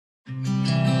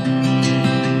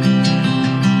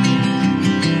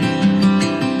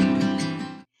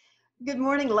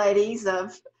morning, ladies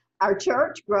of our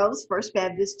church, Groves First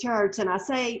Baptist Church. And I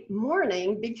say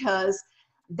morning because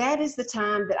that is the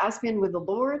time that I spend with the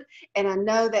Lord. And I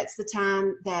know that's the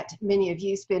time that many of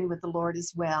you spend with the Lord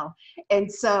as well.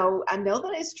 And so I know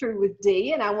that it's true with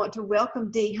Dee, and I want to welcome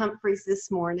Dee Humphreys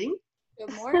this morning.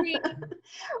 Good morning.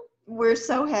 We're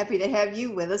so happy to have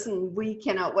you with us, and we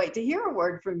cannot wait to hear a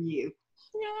word from you.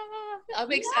 Yeah,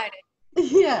 I'm excited.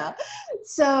 Yeah.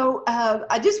 So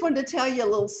I just wanted to tell you a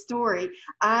little story.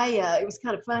 It was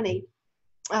kind of funny.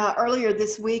 Earlier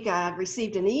this week, I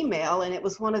received an email, and it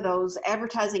was one of those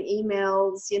advertising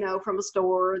emails, from a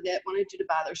store that wanted you to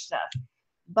buy their stuff.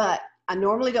 But I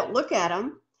normally don't look at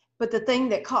them. But the thing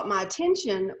that caught my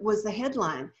attention was the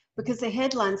headline, because the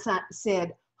headline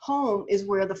said, "Home is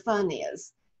where the fun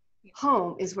is."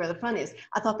 Home is where the fun is.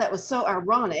 I thought that was so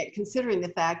ironic, considering the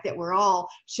fact that we're all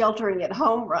sheltering at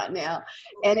home right now.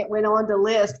 And it went on to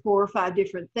list 4 or 5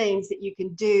 different things that you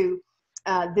can do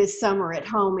this summer at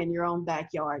home in your own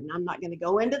backyard. And I'm not going to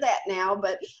go into that now,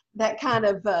 but that kind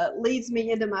of leads me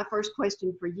into my first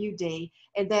question for you, Dee.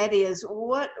 And that is,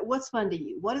 what's fun to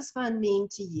you? What does fun mean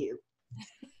to you?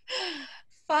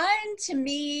 Fun to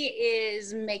me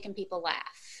is making people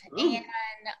laugh. And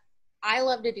I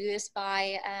love to do this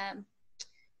by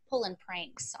pulling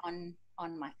pranks on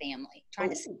my family, trying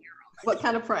to scare them. What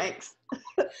kind of pranks?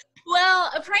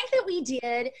 Well, a prank that we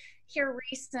did here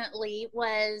recently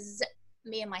was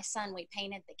me and my son, we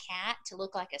painted the cat to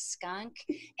look like a skunk,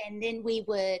 and then we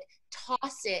would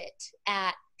toss it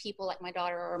at people like my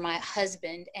daughter or my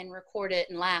husband and record it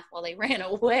and laugh while they ran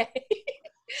away.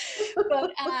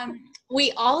 But we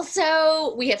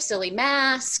have silly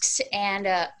masks and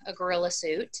a gorilla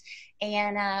suit,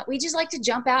 and we just like to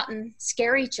jump out and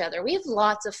scare each other. We have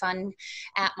lots of fun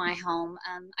at my home.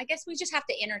 I guess we just have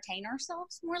to entertain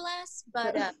ourselves more or less,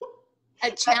 but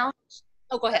a challenge.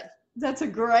 Oh, go ahead. That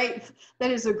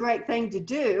is a great thing to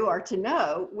do or to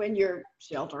know when you're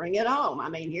sheltering at home. I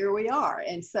mean, here we are.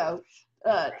 And so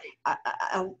I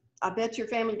bet your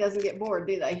family doesn't get bored,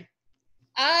 do they?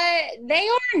 They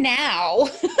are now.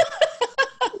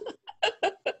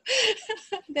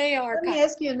 They are. Let me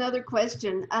ask you another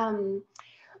question.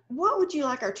 What would you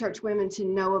like our church women to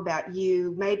know about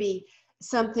you? Maybe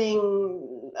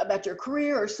something about your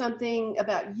career or something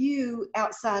about you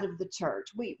outside of the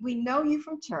church. We know you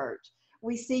from church.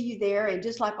 We see you there, and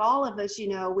just like all of us,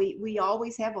 we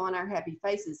always have on our happy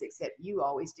faces, except you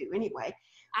always do anyway.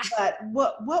 But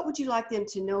what would you like them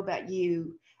to know about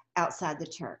you outside the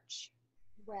church?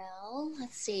 Well,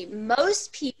 let's see.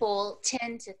 Most people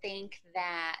tend to think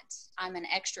that I'm an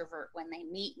extrovert when they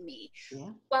meet me. Yeah.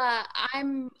 But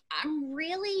I'm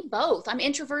really both. I'm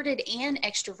introverted and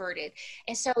extroverted.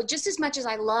 And so just as much as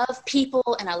I love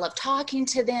people and I love talking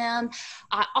to them,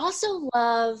 I also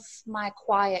love my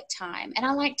quiet time. And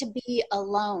I like to be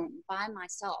alone by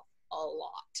myself a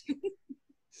lot.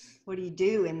 What do you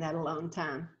do in that alone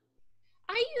time?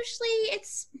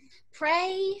 It's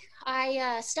pray,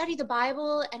 I study the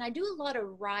Bible, and I do a lot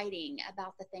of writing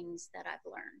about the things that I've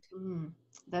learned.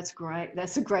 That's great.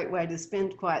 That's a great way to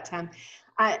spend quiet time.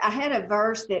 I had a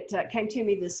verse that came to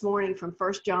me this morning from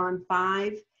 1 John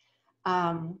 5,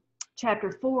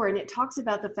 chapter 4, and it talks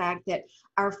about the fact that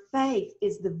our faith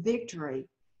is the victory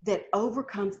that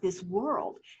overcomes this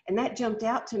world. And that jumped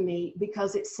out to me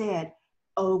because it said,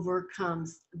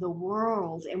 overcomes the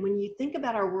world. And when you think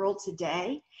about our world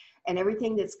today and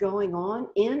everything that's going on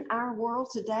in our world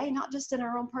today, not just in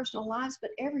our own personal lives,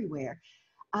 but everywhere,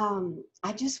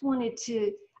 I just wanted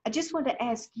to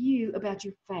ask you about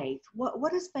your faith.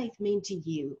 What does faith mean to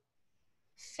you?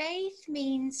 Faith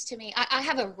means to me, I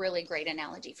have a really great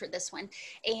analogy for this one.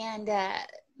 And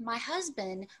my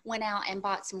husband went out and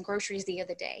bought some groceries the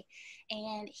other day,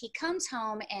 and he comes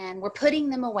home and we're putting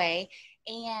them away,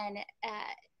 and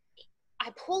I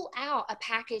pull out a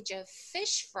package of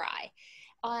fish fry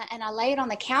and I lay it on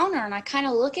the counter, and I kind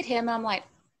of look at him and I'm like,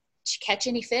 did you catch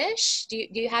any fish? Do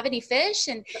you have any fish?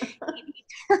 And he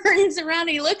turns around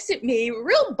and he looks at me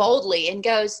real boldly and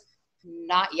goes,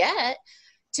 not yet.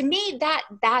 To me,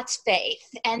 that's faith.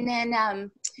 And then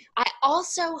I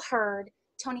also heard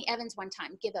Tony Evans one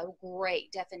time give a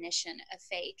great definition of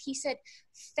faith. He said,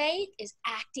 faith is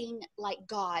acting like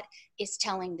God is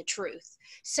telling the truth.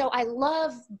 So I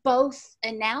love both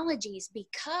analogies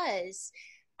because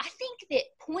I think that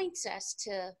points us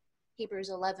to Hebrews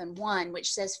 11:1,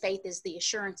 which says faith is the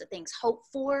assurance of things hoped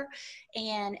for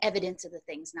and evidence of the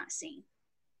things not seen.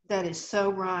 That is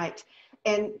so right.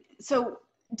 And so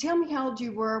tell me how old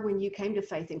you were when you came to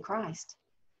faith in Christ.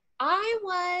 I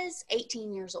was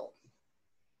 18 years old.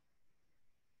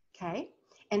 Okay.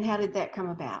 And how did that come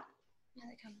about?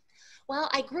 Well,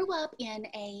 I grew up in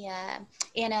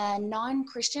a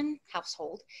non-Christian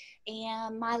household,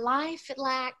 and my life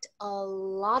lacked a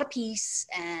lot of peace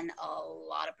and a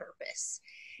lot of purpose.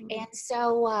 Mm-hmm. And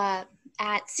so,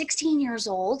 at 16 years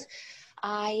old,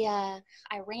 I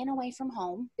ran away from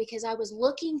home because I was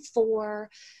looking for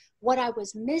what I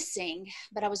was missing,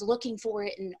 but I was looking for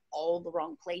it in all the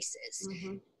wrong places.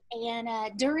 Mm-hmm.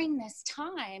 And during this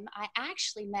time, I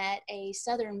actually met a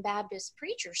Southern Baptist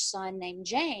preacher's son named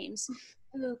James,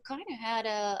 who kind of had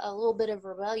a little bit of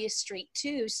rebellious streak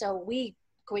too. So we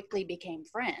quickly became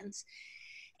friends.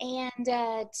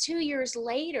 And 2 years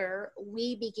later,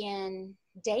 we began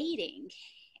dating.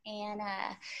 And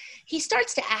he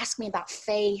starts to ask me about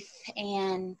faith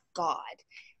and God.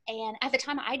 And at the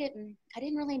time, I didn't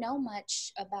really know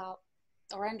much about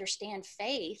or understand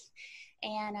faith.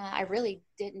 And I really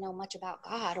didn't know much about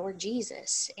God or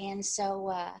Jesus. And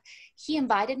so he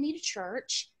invited me to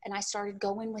church, and I started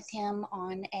going with him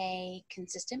on a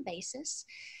consistent basis.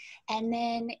 And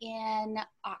then in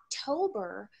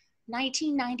October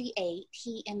 1998,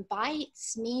 he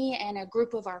invites me and a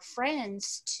group of our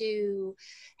friends to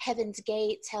Heaven's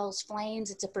Gates, Hell's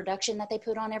Flames. It's a production that they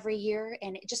put on every year,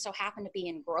 and it just so happened to be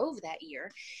in Grove that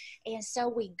year. And so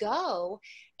we go,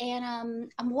 and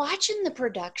I'm watching the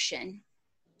production.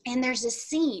 And there's a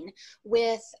scene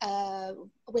with a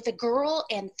girl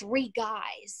and three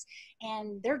guys,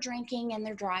 and they're drinking and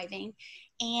they're driving,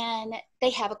 and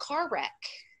they have a car wreck.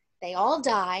 They all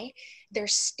die. They're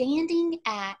standing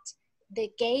at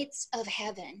the gates of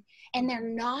heaven, and they're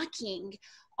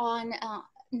on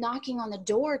knocking on the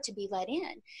door to be let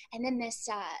in. And then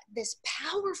this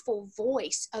powerful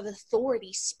voice of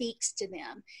authority speaks to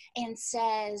them and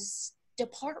says,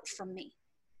 "Depart from me.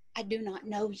 I do not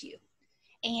know you.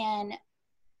 And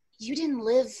you didn't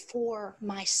live for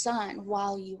my son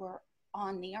while you were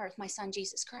on the earth, my son,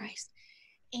 Jesus Christ."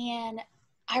 And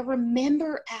I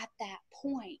remember at that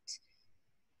point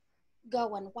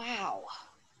going, wow,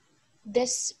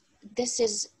 this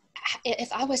is,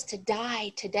 if I was to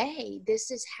die today,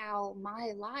 this is how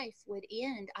my life would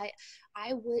end.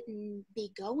 I wouldn't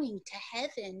be going to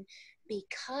heaven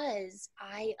because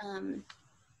I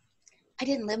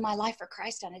didn't live my life for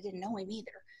Christ, and I didn't know him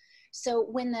either. So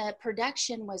when the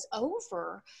production was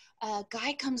over, a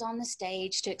guy comes on the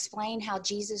stage to explain how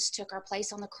Jesus took our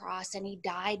place on the cross, and he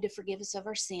died to forgive us of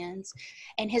our sins.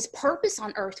 And his purpose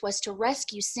on earth was to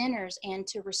rescue sinners and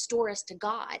to restore us to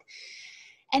God.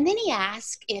 And then he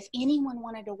asked if anyone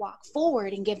wanted to walk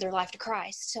forward and give their life to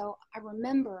Christ. So I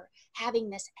remember having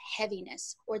this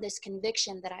heaviness or this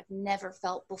conviction that I've never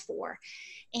felt before.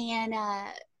 And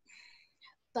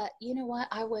but you know what?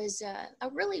 I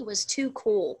really was too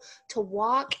cool to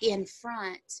walk in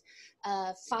front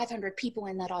of 500 people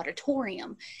in that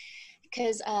auditorium,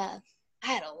 because I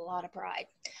had a lot of pride.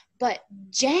 But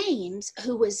James,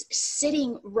 who was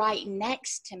sitting right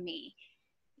next to me,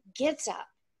 gets up,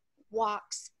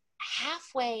 walks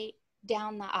halfway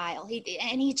down the aisle,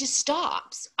 and he just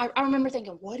stops. I remember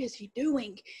thinking, what is he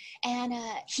doing? And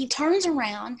he turns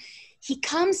around, he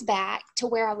comes back to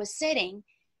where I was sitting,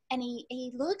 and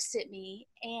he looks at me,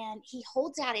 and he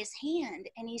holds out his hand,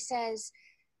 and he says,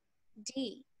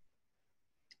 "Dee,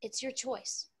 it's your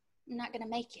choice. I'm not going to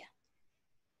make you."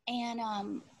 And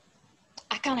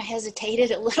I kind of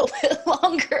hesitated a little bit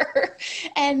longer.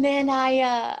 And then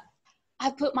I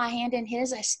put my hand in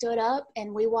his, I stood up,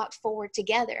 and we walked forward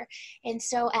together. And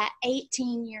so at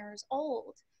 18 years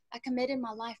old, I committed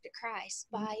my life to Christ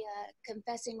by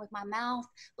confessing with my mouth,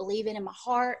 believing in my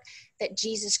heart that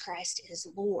Jesus Christ is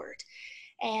Lord.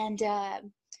 And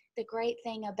the great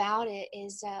thing about it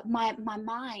is my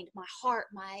mind, my heart,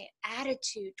 my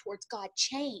attitude towards God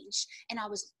changed. And I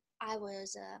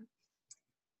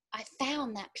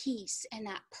found that peace and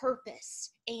that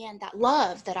purpose and that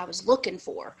love that I was looking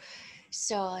for.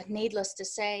 So needless to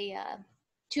say,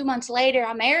 2 months later,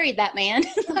 I married that man.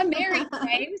 I married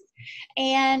James.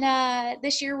 And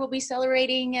this year we'll be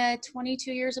celebrating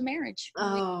 22 years of marriage.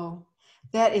 Oh,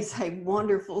 that is a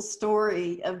wonderful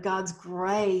story of God's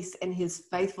grace and his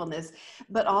faithfulness,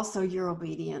 but also your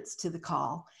obedience to the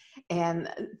call.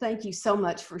 And thank you so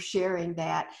much for sharing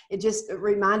that. It just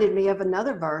reminded me of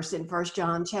another verse in 1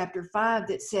 John chapter 5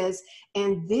 that says,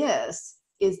 "And this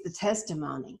is the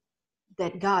testimony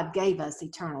that God gave us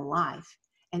eternal life,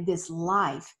 and this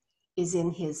life is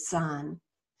in his Son."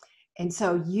 And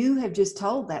so you have just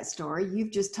told that story.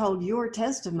 You've just told your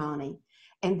testimony.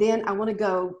 And then I want to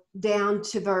go down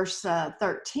to verse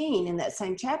 13 in that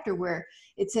same chapter, where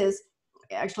it says,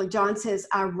 actually, John says,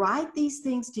 "I write these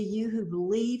things to you who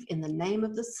believe in the name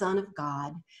of the Son of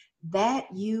God, that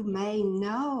you may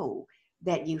know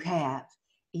that you have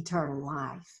eternal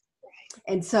life."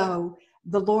 And so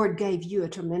the Lord gave you a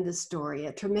tremendous story,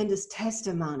 a tremendous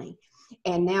testimony.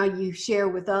 And now you share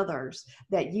with others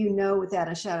that you know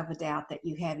without a shadow of a doubt that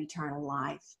you have eternal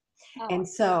life. Oh, And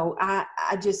so I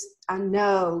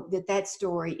know that that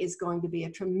story is going to be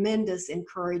a tremendous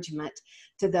encouragement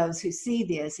to those who see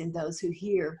this and those who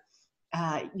hear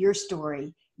your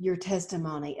story, your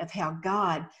testimony of how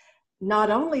God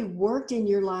not only worked in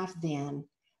your life then,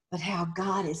 but how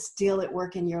God is still at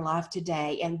work in your life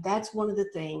today. And that's one of the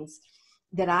things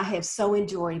that I have so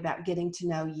enjoyed about getting to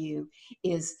know you,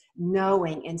 is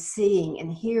knowing and seeing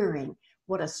and hearing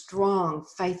what a strong,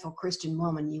 faithful Christian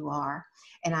woman you are.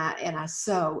 And I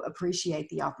so appreciate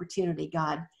the opportunity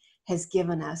God has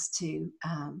given us to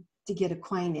get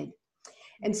acquainted.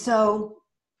 And so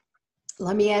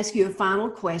let me ask you a final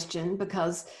question,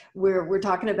 because we're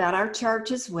talking about our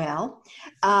church as well.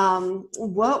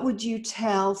 What would you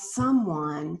tell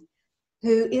someone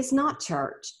who is not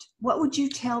churched? What would you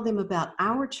tell them about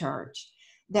our church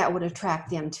that would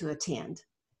attract them to attend?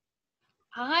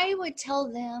 I would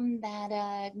tell them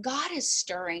that God is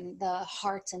stirring the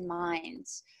hearts and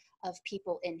minds of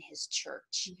people in his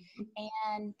church,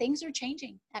 and things are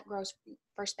changing at Gross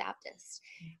First Baptist.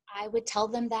 I would tell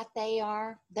them that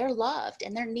they're loved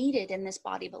and they're needed in this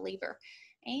body believer,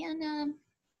 and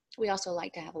we also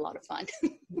like to have a lot of fun.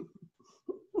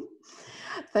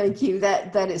 Thank you.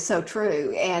 That is so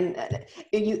true. And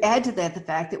you add to that the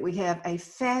fact that we have a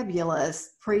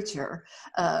fabulous preacher,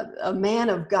 a man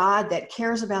of God that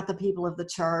cares about the people of the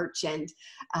church, and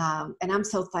I'm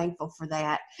so thankful for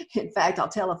that. In fact, I'll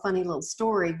tell a funny little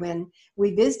story. When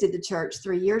we visited the church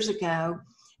 3 years ago,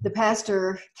 the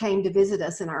pastor came to visit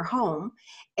us in our home,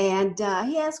 and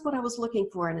he asked what I was looking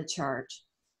for in a church,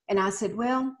 and I said,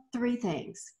 well, 3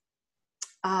 things.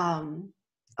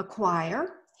 A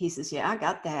choir. He says, yeah, I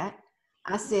got that.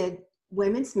 I said,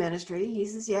 women's ministry. He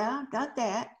says, yeah, I got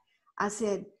that. I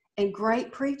said, and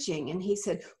great preaching. And he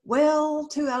said, well,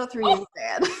 2 out of 3 ain't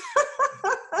bad.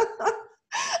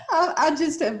 I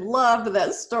just have loved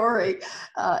that story.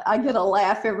 I get a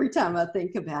laugh every time I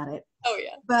think about it. Oh,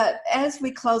 yeah. But as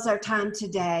we close our time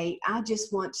today, I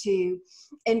just want to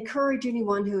encourage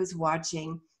anyone who is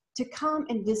watching to come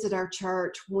and visit our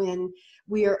church when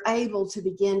we are able to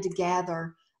begin to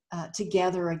gather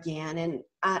together again. And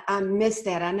I miss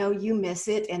that. I know you miss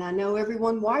it, and I know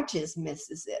everyone watches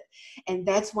misses it. And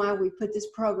that's why we put this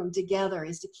program together,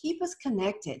 is to keep us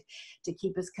connected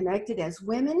as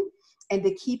women, and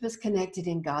to keep us connected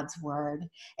in God's word.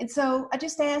 And so I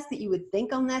just ask that you would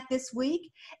think on that this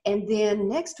week. And then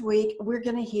next week, we're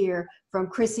going to hear from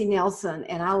Chrissy Nelson,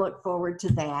 and I look forward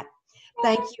to that.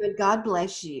 Thank you, and God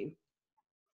bless you.